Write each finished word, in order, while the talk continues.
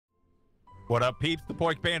What up, peeps? The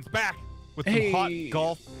Pork Band's back with some hot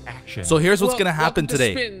golf action. So here's what's gonna happen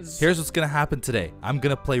today. Spins. Here's what's gonna happen today. I'm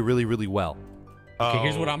gonna play really, really well. Okay,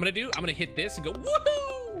 here's what I'm gonna do. I'm gonna hit this and go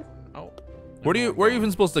woohoo! Oh. Where are you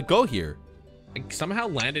even supposed to go here? I somehow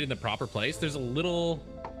landed in the proper place. There's a little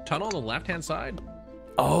tunnel on the left-hand side.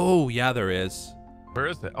 Oh, yeah, there is. Where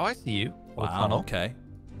is it? Oh, I see you. Wow, okay.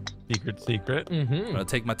 Secret. I'm gonna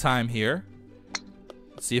take my time here.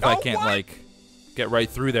 See if I can't, like, get right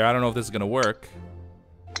through there. I don't know if this is gonna work.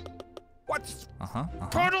 What's Uh-huh.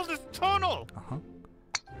 tunnel? This tunnel.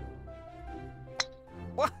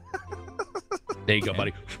 What? There you go,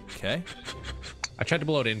 buddy. Okay. I tried to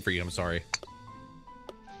blow it in for you. I'm sorry.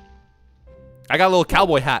 I got a little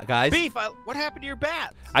cowboy hat, guys. Beef, what happened to your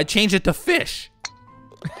bat? I changed it to fish.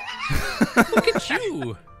 Look at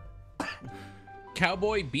you.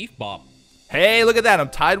 Cowboy Beef Bop. Hey, look at that. I'm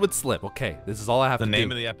tied with Slip. Okay, this is all I have to do. The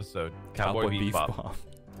name of the episode. Cowboy Beef Bop.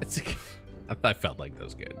 I felt like that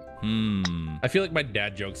was good. I feel like my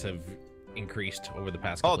dad jokes have increased over the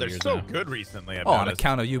past couple of years. Oh, they're so good recently. I've on noticed.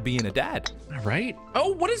 account of you being a dad. Right? Oh,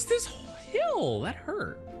 what is this hill? That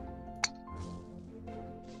hurt.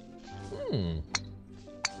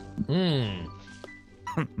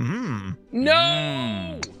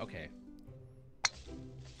 No. Okay.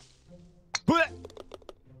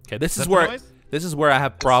 Okay, this is where I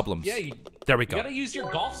have problems. Yeah, there we go. You gotta use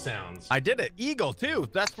your golf sounds. I did it. Eagle too.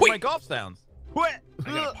 That's for my golf sounds. I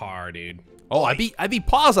got a par, dude. Oh, I beat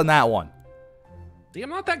pause on that one. See, I'm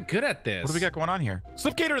not that good at this. What do we got going on here?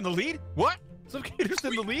 Slipgator in the lead? What? Slipgator's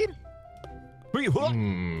in the lead?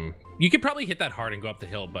 You could probably hit that hard and go up the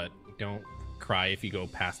hill, but don't cry if you go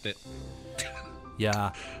past it.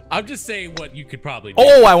 Yeah. I'm just saying what you could probably do.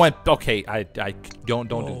 Oh, I went. Okay, I don't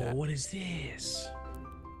do that. What is this?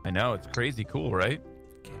 I know, it's crazy cool, right?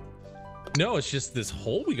 No, it's just this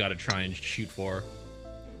hole we gotta try and shoot for.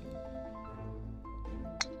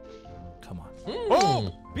 Come on.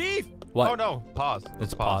 Oh, Beef! What? Oh no, pause.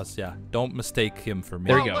 It's pause. Yeah. Don't mistake him for me.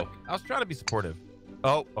 There you go. Look, I was trying to be supportive.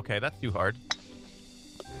 Oh, okay, that's too hard.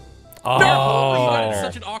 Oh. No, it's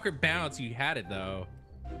such an awkward bounce. You had it though.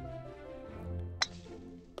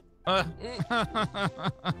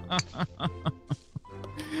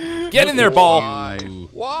 Get in there, ball.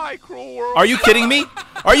 Why, cruel world? Are you kidding me?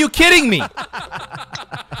 Are you kidding me?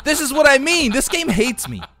 This is what I mean. This game hates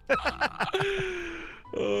me.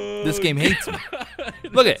 This game hates me.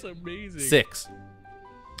 Look at it. Amazing. 6.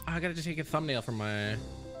 I gotta just take a thumbnail from my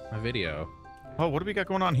video. Oh, what do we got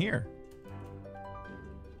going on here?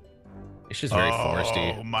 It's just very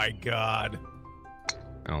foresty. Oh my god.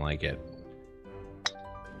 I don't like it.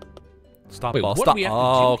 Stop, Wait, ball. what Stop. do we have to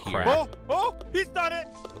Oh, do here? crap. Oh, he's done it.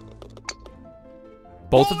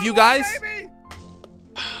 Both of you guys?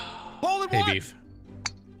 Hole in Hey, one. Beef.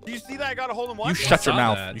 Do you see that I got a hole in one? You shut your saw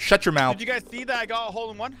mouth. that. You shut your mouth. Did you guys see that I got a hole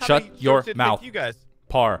in one? How Shut many your strokes did it mouth. take You guys.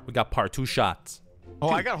 Par. We got par. 2 shots. Oh,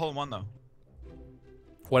 I got a hole in one though.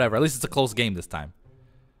 Whatever. At least it's a close game this time.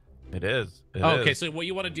 It is. It Oh, okay, is. so what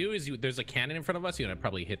you want to do is there's a cannon in front of us. You want to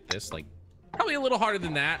probably hit this, like, probably a little harder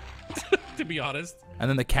than that, to be honest. And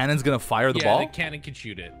then the cannon's going to fire the Yeah, ball? the cannon can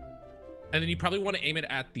shoot it. And then you probably want to aim it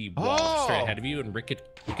at the wall straight ahead of you and ricochet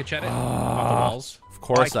it off the walls. Of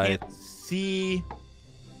course I can't see.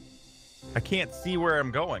 I can't see where I'm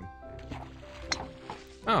going.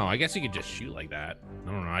 Oh, I guess you could just shoot like that.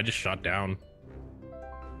 I don't know. I just shot down.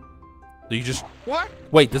 You just... What?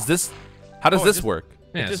 Wait, does this... How does Oh, it this just- work?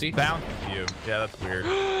 Yeah, It just see? bounces you. Yeah, that's weird.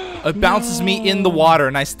 It bounces me in the water,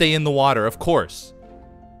 and I stay in the water, of course.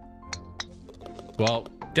 Well,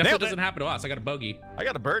 definitely Nailed it. doesn't happen to us. I got a bogey. I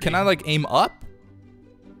got a birdie. Can I, like, aim up?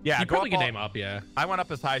 Yeah, You go probably up can all- aim up, yeah. I went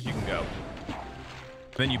up as high as you can go.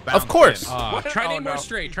 Then you bounce. Of course. in. Try to Oh, aim more no.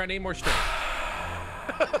 straight. Try to aim more straight.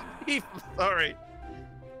 Beef, sorry.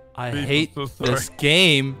 I Beef, hate I'm so sorry. this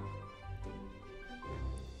game.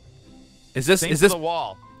 Is this... Same Is for this... the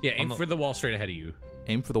wall? Yeah, aim for the wall straight ahead of you.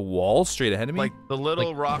 Aim for the wall straight ahead of me? Like the little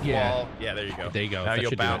Like, rock yeah. wall. Yeah, there you go. There you go. Now That you'll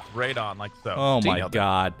should do bounce right on like so. Oh, See? my Nailed it.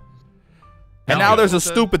 God. And Now now there's a it's a-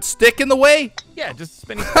 stupid stick in the way? Yeah, just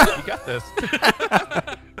spinning. You got this.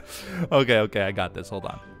 Okay, I got this. Hold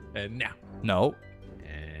on. And now. No.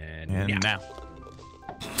 And, And now.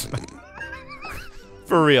 now.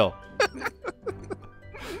 For real.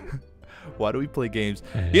 Why do we play games?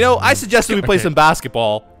 You know, I suggested we play some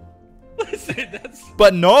basketball, Listen,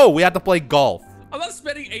 but no, we have to play golf. I'm not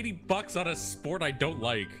spending $80 on a sport I don't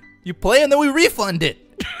like. You play and then we refund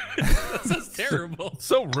it. That sounds terrible.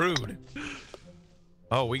 So rude.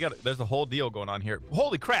 Oh, there's a whole deal going on here.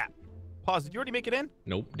 Holy crap. Pause. Did you already make it in?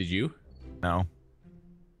 Nope. Did you? No.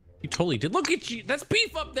 You totally did. Look at you. That's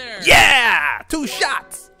Beef up there. Yeah! 2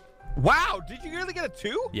 shots. Wow. Did you really get a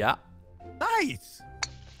 2? Yeah. Nice.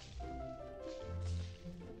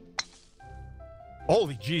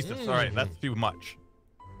 Holy Jesus. All right, that's too much.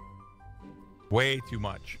 Way too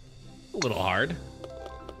much. A little hard.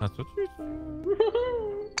 That's what you said.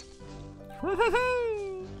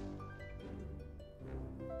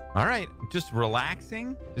 All right, just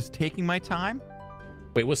relaxing, just taking my time.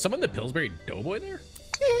 Wait, was someone the Pillsbury Doughboy there?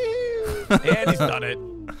 And he's done it.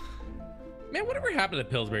 Man, whatever happened to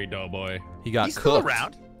Pillsbury Doughboy? He got He's cooked. still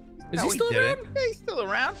around. Is No, he still didn't. around? Yeah, he's still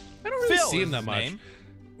around. I don't really Phil see him is that his much.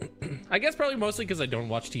 name. I guess probably mostly because I don't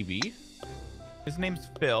watch TV. His name's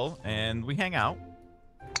Phil, and we hang out.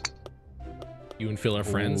 You and Phil are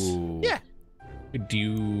friends. Ooh. Yeah. Do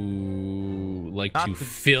you like Not to to-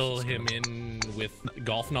 fill him in with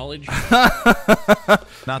golf knowledge?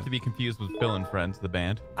 Not to be confused with Phil and Friends, the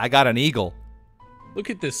band. I got an eagle. Look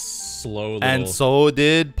at this slow little... And so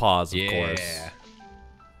did Pause, of yeah. course.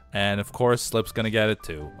 And of course, Slip's gonna get it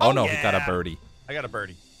too. Oh, no, he got a yeah. birdie. I got a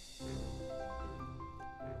birdie.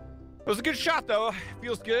 It was a good shot, though.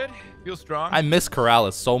 Feels good. Feels strong. I miss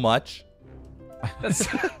Corrales so much. That's...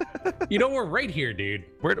 You know, we're right here, dude.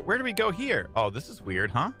 Where do we go here? Oh, this is weird,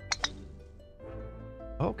 huh?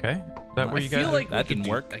 Okay. Is that where I you guys feel are- like That we could didn't do-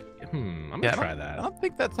 work. I'm gonna Yeah, try I that. don't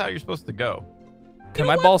think that's how you're supposed to go. Can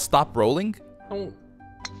my ball stop rolling?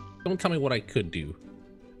 Don't tell me what I could do.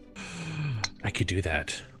 I could do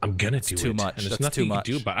that. I'm gonna do too it. much. And there's That's nothing too you much.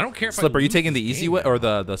 can do, but I don't care if Slip, I are you lose taking the this easy game. way or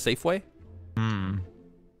the safe way? I'm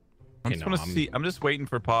Okay, just no, gonna see. I'm just waiting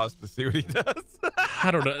for Pause to see what he does. I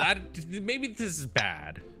don't know. Maybe this is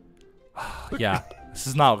bad. Yeah, this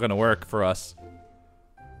is not gonna work for us.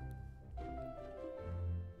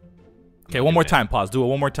 Okay, one more time. Pause. Do it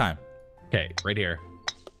one more time. Okay, right here.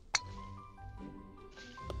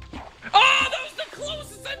 Oh, that was the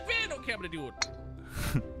closest I've been. Okay, I'm gonna do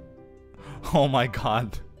it. Oh my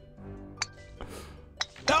god.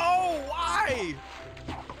 No, why?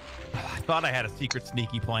 I thought I had a secret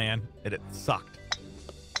sneaky plan, and it sucked.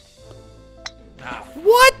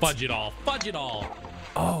 What? Fudge it all. Fudge it all.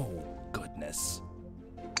 Oh goodness.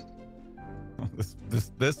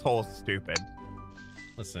 This hole is stupid.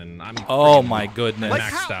 Listen, I'm. Oh freaking my goodness. Like,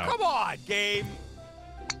 maxed out. come on, game.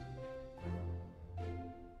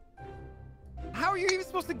 How are you even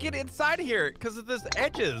supposed to get inside of here? Because of this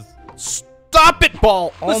edges. Stop it,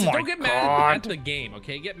 ball. Listen, oh my don't get god. mad at the game,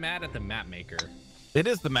 okay? Get mad at the map maker. It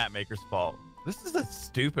is the map maker's fault. This is a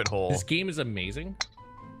stupid hole. This game is amazing.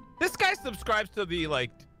 This guy subscribes to the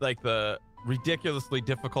like the ridiculously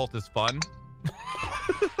difficult is fun.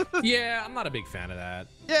 Yeah, I'm not a big fan of that.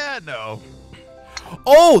 Yeah, no.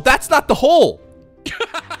 Oh, that's not the hole.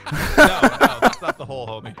 No, that's not the hole,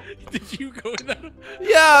 homie. Did you go in that?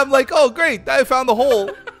 Yeah, I'm like, oh great, I found the hole.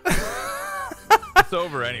 It's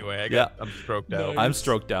over anyway. I'm stroked out. No. I'm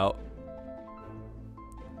stroked out.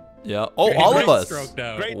 Yeah. Oh, Great, all great of us. stroked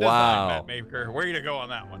out. Great design, Wow. map maker. Way to go on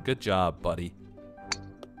that one. Good job, buddy.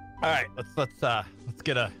 All right, let's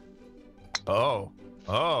get a. Oh.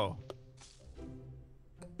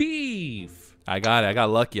 Beef. I got it. I got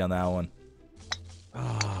lucky on that one.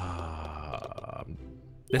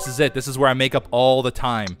 This is it. This is where I make up all the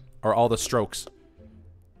time or all the strokes.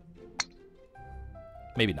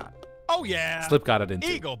 Maybe not. Oh yeah. Slip got it in. Too.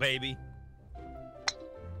 Eagle, baby.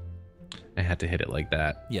 I had to hit it like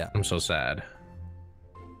that. Yeah. I'm so sad.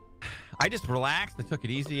 I just relaxed. I took it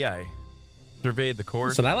easy. I surveyed the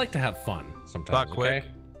course. Listen, I like to have fun sometimes. Thought quick.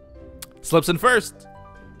 Okay? Slips in first.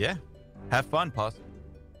 Yeah. Have fun, pause.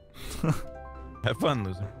 Have fun,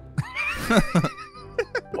 loser.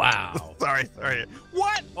 Wow. Sorry.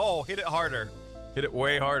 What? Oh, hit it harder. Hit it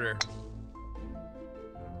way harder.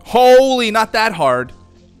 Holy, not that hard.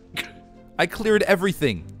 I cleared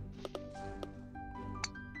everything.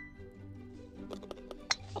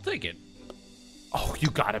 I'll take it. Oh, you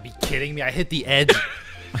gotta be kidding me. I hit the edge.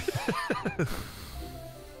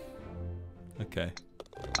 Okay.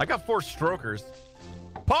 I got 4 strokers.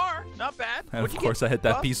 Par, not bad. And What'd of you course get, I hit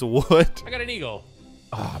that Buff? piece of wood. I got an eagle.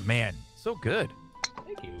 Oh man, so good.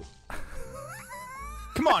 Thank you.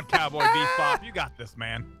 Come on, Cowboy Beef Bop, you got this,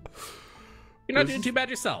 man. You're not doing too bad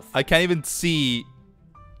yourself. I can't even see.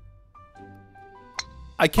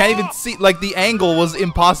 I can't even see. Like, the angle was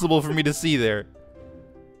impossible for me to see there.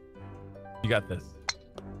 You got this.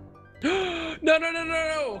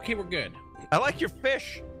 No. Okay, we're good. I like your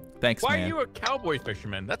fish. Thanks, Why man. are you a cowboy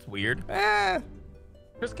fisherman? That's weird. Eh,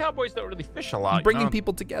 Because cowboys don't really fish a lot. I'm bringing you know?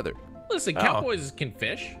 people together. Listen, Oh. cowboys can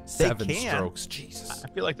fish. 7 can. strokes. Jesus. I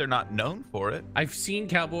feel like they're not known for it. I've seen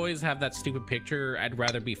cowboys have that stupid picture. I'd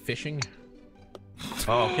rather be fishing.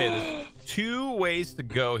 Oh, okay. There's 2 ways to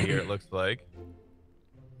go here, it looks like.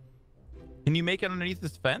 Can you make it underneath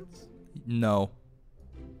this fence? No.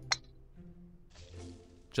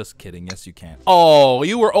 Just kidding. Yes, you can. Oh,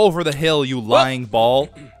 you were over the hill, you lying ball.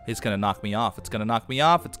 It's going to knock me off. It's going to knock me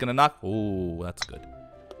off. It's going to knock. Ooh, that's good.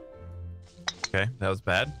 Okay, that was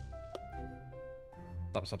bad.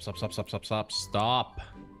 Stop.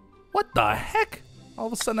 What the heck? All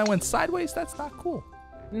of a sudden I went sideways? That's not cool.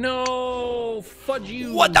 No, fudge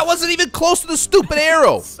you. What? That wasn't even close to the stupid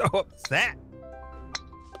arrow. So upset.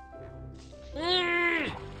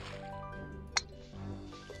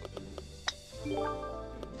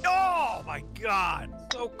 Oh my God,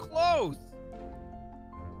 so close.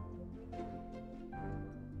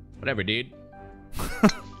 Whatever, dude.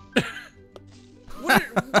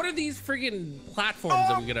 What are these friggin' platforms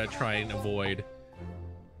that we're gonna try and avoid?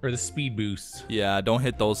 Or the speed boosts? Yeah, don't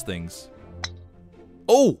hit those things.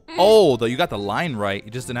 Oh, though you got the line right.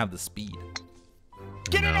 You just didn't have the speed.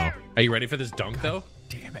 Get in there. Are you ready for this dunk though?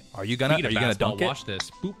 Damn it. Are you gonna dunk it? Watch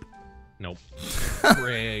this. Boop. Nope.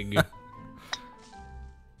 Frig.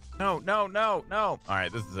 No. All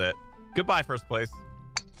right, this is it. Goodbye, first place.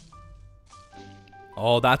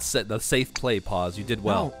 Oh, that's it. The safe play. Pause. You did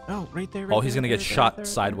well. No, right there. Oh, he's gonna get shot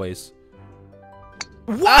sideways.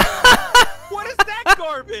 What? What is that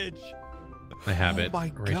garbage? I have it.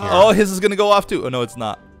 My right God. here. Oh, his is gonna go off too. Oh no, it's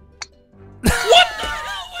not. What the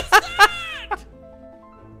hell was that?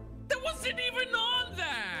 That wasn't even on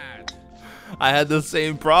that. I had the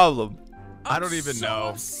same problem. I don't even so know.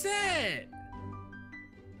 Upset.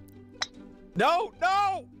 No.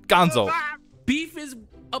 Gonzo. Ah. Beef is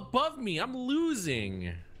above me. I'm losing.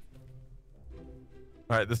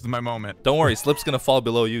 All right, this is my moment. Don't worry, Slip's gonna fall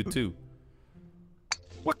below you too.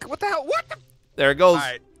 What the hell? What the? There it goes. All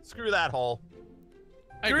right, screw that hole.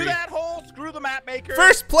 Screw that hole. Screw the map maker.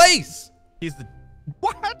 First place. He's the.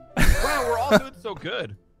 What? Wow, we're all doing so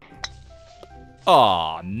good.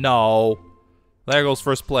 Oh no. There goes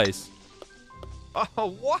first place. Oh,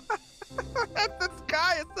 what? This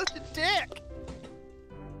guy is such a dick.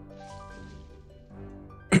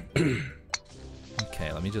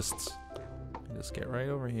 Okay, let me just get right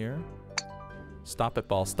over here. Stop it,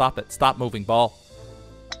 ball. Stop it. Stop moving, ball.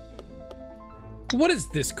 What is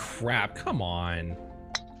this crap? Come on.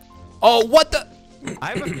 Oh, what the? I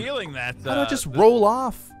have a feeling that How do I just roll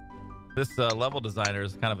off? this level designer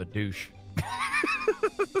is kind of a douche.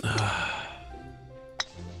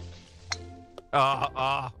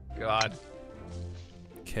 Oh, God.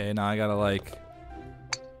 Okay, now I gotta like.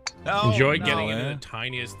 No, Enjoy no. getting into the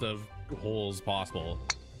tiniest of holes possible.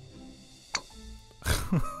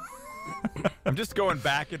 I'm just going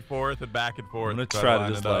back and forth and back and forth. I'm gonna try try to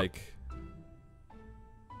line just it up. like.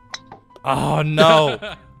 Oh no!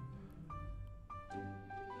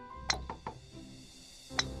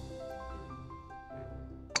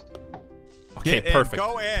 Okay, Get in, perfect.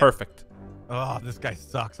 go in. Perfect. Oh, this guy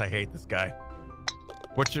sucks. I hate this guy.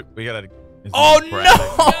 What should we gotta? his Oh name's Brad.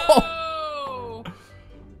 No!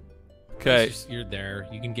 Okay. You're there.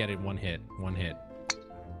 You can get it one hit. One hit.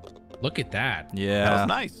 Look at that. Yeah. That was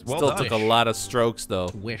nice. Well Still done. took a lot of strokes though.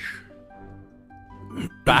 Wish.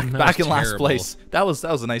 Back That was in last terrible. place. That was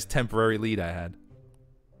a nice temporary lead I had.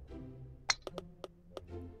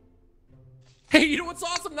 Hey, you know what's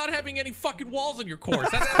awesome? Not having any fucking walls on your course.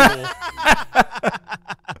 That's cool.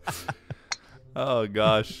 Oh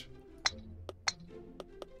gosh.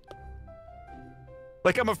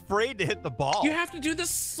 Like I'm afraid to hit the ball. You have to do the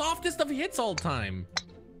softest of hits all the time.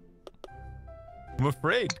 I'm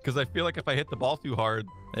afraid because I feel like if I hit the ball too hard,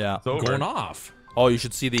 Yeah. it's over. Going off. Oh, you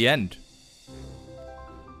should see the end.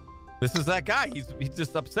 This is that guy. He's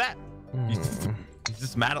just upset. He's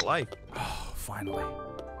just mad at life. Oh, finally.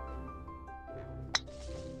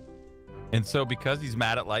 And so because he's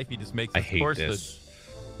mad at life, he just makes I his hate course this.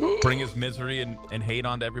 to bring his misery and hate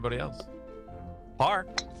onto everybody else. Par.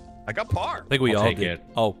 I got par. I think we I'll all take did. it.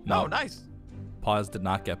 Oh No, no. nice. Pause did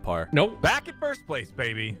not get par. Nope. Back in first place,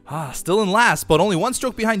 baby. Ah, still in last, but only one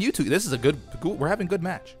stroke behind you two. This is a good. We're having a good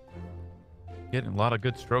match. Getting a lot of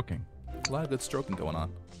good stroking. A lot of good stroking going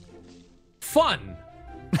on. Fun.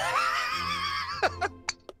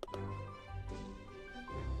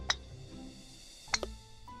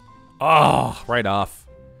 Oh, right off.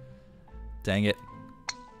 Dang it.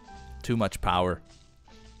 Too much power.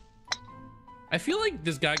 I feel like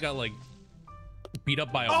this guy got like beat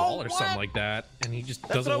up by a Oh, wall or what? something like that, and he just That's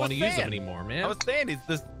what doesn't I want to was use them saying. anymore, man. I was saying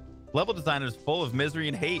this level designer is full of misery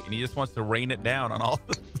and hate, and he just wants to rain it down on all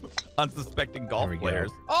the unsuspecting golf There we go.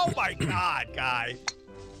 players. Oh my God, guy.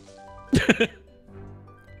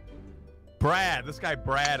 Brad. This guy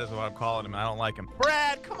Brad is what I'm calling him. I don't like him.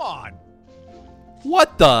 Brad, come on.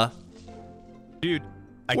 What the? Dude.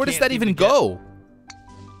 I Where does can't that seem even to get- go?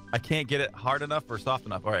 I can't get it hard enough or soft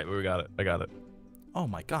enough. All right, we got it. I got it. Oh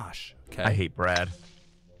my gosh. Okay. I hate Brad.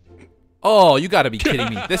 Oh, you got to be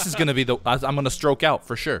kidding me. This is going to be the... I'm going to stroke out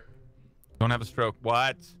for sure. Don't have a stroke.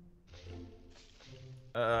 What?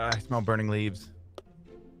 I smell burning leaves.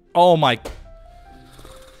 Oh, my...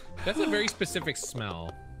 That's a very specific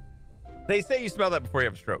smell. They say you smell that before you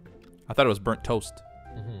have a stroke. I thought it was burnt toast.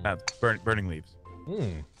 That's burning leaves.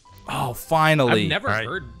 Oh, finally. I've never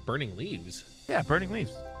heard burning leaves. Yeah, burning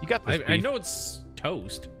leaves. You got this. I know it's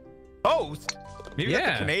toast. Toast? Maybe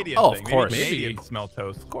that's a Canadian Oh, thing. of course. Maybe Canadians smell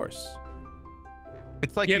toast. Of course.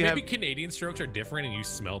 It's like Yeah, you maybe have... Canadian strokes are different and you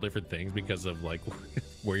smell different things because of like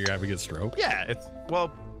where you're having a stroke. Yeah, it's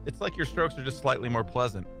like your strokes are just slightly more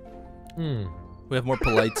pleasant. We have more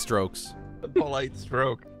polite strokes. A polite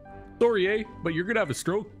stroke. Sorry, eh? But you're gonna have a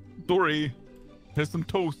stroke. Sorry. Here's some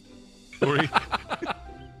toast. Sorry.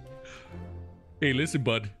 Hey, listen,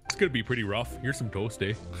 bud. It's gonna be pretty rough. Here's some toast,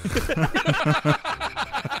 eh?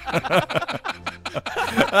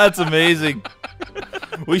 That's amazing.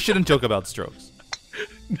 We shouldn't joke about strokes.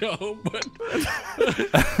 No, but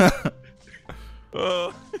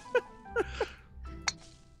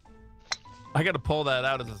I gotta pull that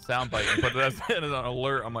out as a soundbite and put that as an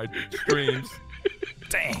alert on my streams.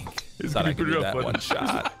 Dang. It's Thought I could pretty do rough, that bud. one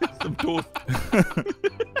shot. Some toast.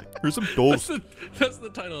 Here's some toast. that's the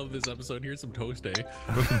title of this episode. Here's some toast, eh?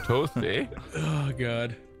 Put some toast, eh? Oh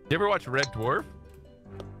God. You ever watch Red Dwarf?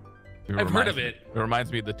 I've heard of it. It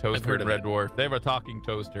reminds me of the toaster heard in of Red it. Dwarf. They have a talking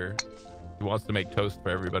toaster. He wants to make toast for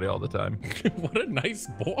everybody all the time. What a nice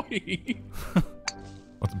boy.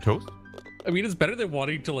 Want some toast? I mean, it's better than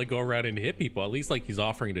wanting to like go around and hit people. At least like he's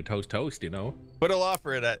offering to toast, you know? But he'll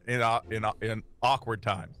offer it in awkward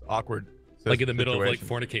times. Awkward. Like in the middle of like situations.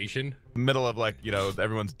 fornication. Middle of like, you know,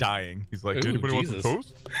 everyone's dying. He's like, Ooh, anybody want some Jesus.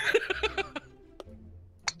 toast?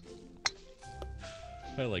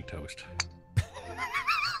 I like toast.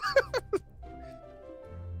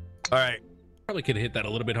 All right. Probably could have hit that a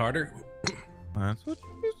little bit harder. That's what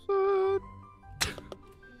she said.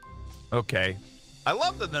 Okay. I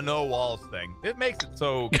love the no walls thing. It makes it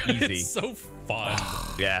so easy. It's so fun.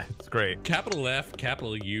 Yeah, it's great. Capital F,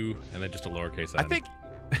 capital U, and then just a lowercase n.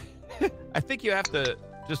 I think you have to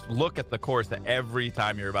just look at the course every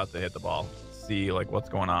time you're about to hit the ball. See like what's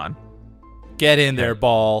going on. Get in there,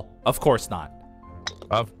 ball. Of course not.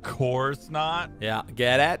 Of course not. Yeah,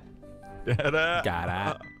 get it? Da-da.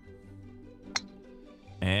 Got it.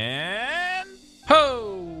 And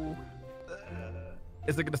Ho!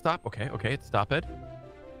 is it gonna stop? Okay, it's stop it.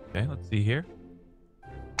 Okay, let's see here.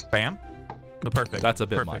 Bam. The perfect. That's a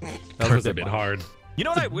bit perfect. much. That was a bit hard. You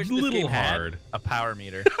know what I wish this little game hard. had? A power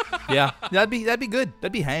meter. Yeah, that'd be good.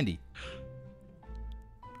 That'd be handy.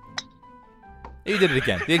 You did it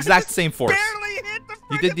again. The exact same force. Barely hit the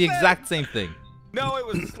You did the friggin' exact same thing. thing. No, it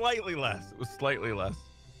was slightly less. It was slightly less.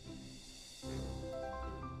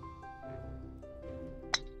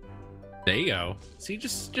 There you go. See,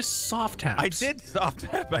 just soft taps. I did soft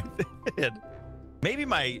tap. I did. Maybe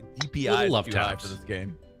my DPI Little is love too high taps. for this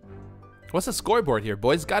game. What's the scoreboard here,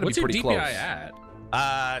 boys? Got to be What's your pretty DPI close. at?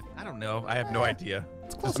 I don't know. I have no idea.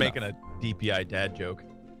 close Just making a DPI dad joke.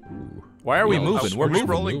 Why are we Well, moving? We're We're moving.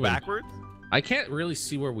 rolling backwards. I can't really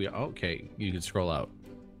see where we. Okay, you can scroll out.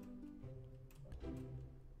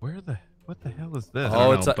 What the hell is this?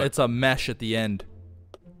 Oh, know, but- it's a mesh at the end.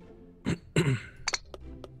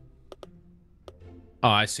 Oh,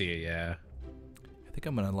 I see it. Yeah. I think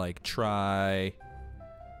I'm gonna like try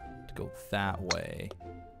to go that way.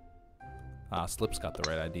 Ah, Slip's got the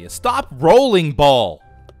right idea. Stop rolling, ball.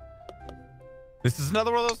 This is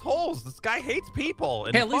another one of those holes. This guy hates people.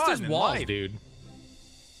 And Hey, at least fun there's and walls, life. dude.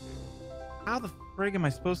 How the frig am I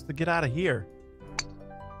supposed to get out of here?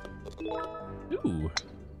 Ooh,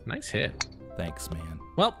 nice hit. Thanks, man.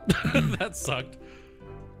 Well, that sucked.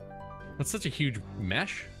 That's such a huge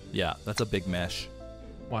mesh. Yeah, that's a big mesh.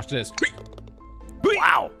 Watch this.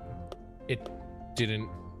 Wow. It didn't.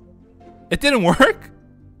 It didn't work?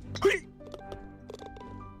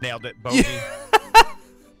 Nailed it, bogey.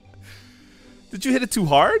 Did you hit it too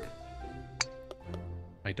hard?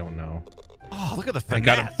 I don't know. Oh, look at the I finesse.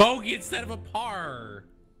 got a bogey instead of a par.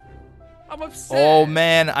 I'm upset. Oh,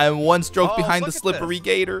 man. I'm one stroke Oh, behind the look at slippery this.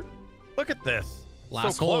 gator. Look at this.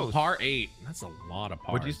 Last so hole, close. par 8. That's a lot of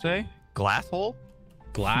par. What'd you say? Glass hole?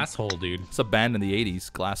 Glass hole, dude. It's a band in the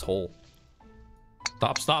 80s, Glass Hole.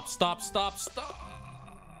 Stop, stop, stop, stop, stop.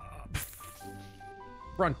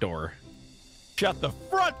 Front door. Shut the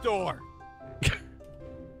front door.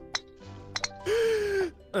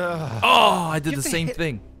 Ugh. Oh, I did Get the the same hit.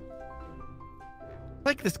 thing.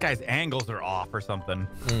 Like this guy's angles are off or something.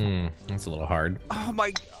 That's a little hard. Oh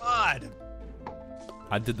my god.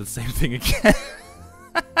 I did the same thing again.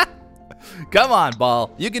 Come on,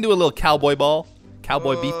 ball. You can do a little cowboy ball.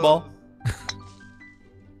 Cowboy beef ball.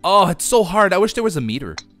 Oh, it's so hard. I wish there was a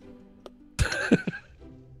meter.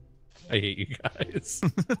 I hate you guys.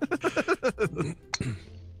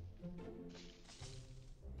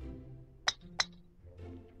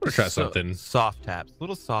 We'll try something. Soft taps.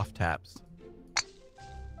 Little soft taps.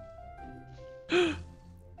 Did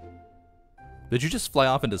you just fly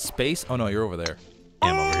off into space? Oh no, you're over there. Yeah,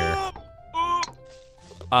 I'm over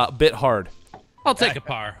here. Bit hard. I'll take a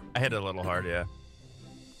par. I hit it a little hard, yeah.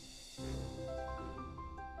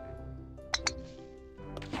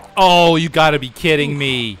 Oh, you gotta be kidding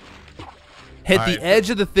me. Hit All the right. edge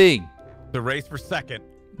of the thing. The race for second.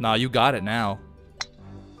 No, you got it now.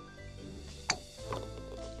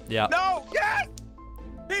 Yeah. No! Yes!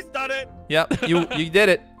 He's done it! Yep, you did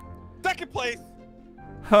it. Second place!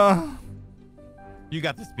 Huh. You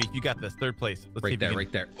got this, Beef. You got this. Third place. Let's see Right if there, you can...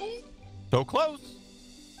 right there. So close.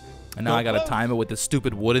 And now So I gotta close. time it with this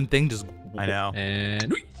stupid wooden thing. Just I know.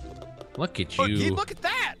 And look at Look, you. Keith, look at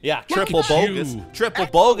that! yeah, Look triple at bogus. you. Triple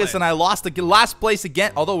Excellent. bogus, and I lost the last place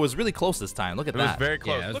again. Although it was really close this time. Look at It was that. very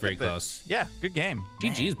close. Yeah, it was Look very at this. close. Yeah, good game.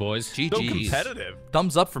 GG's, boys. So GG's. competitive.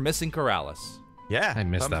 Thumbs up for missing Corrales. Yeah. I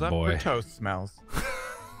miss thumbs that up boy. for toast smells.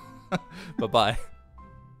 Bye bye.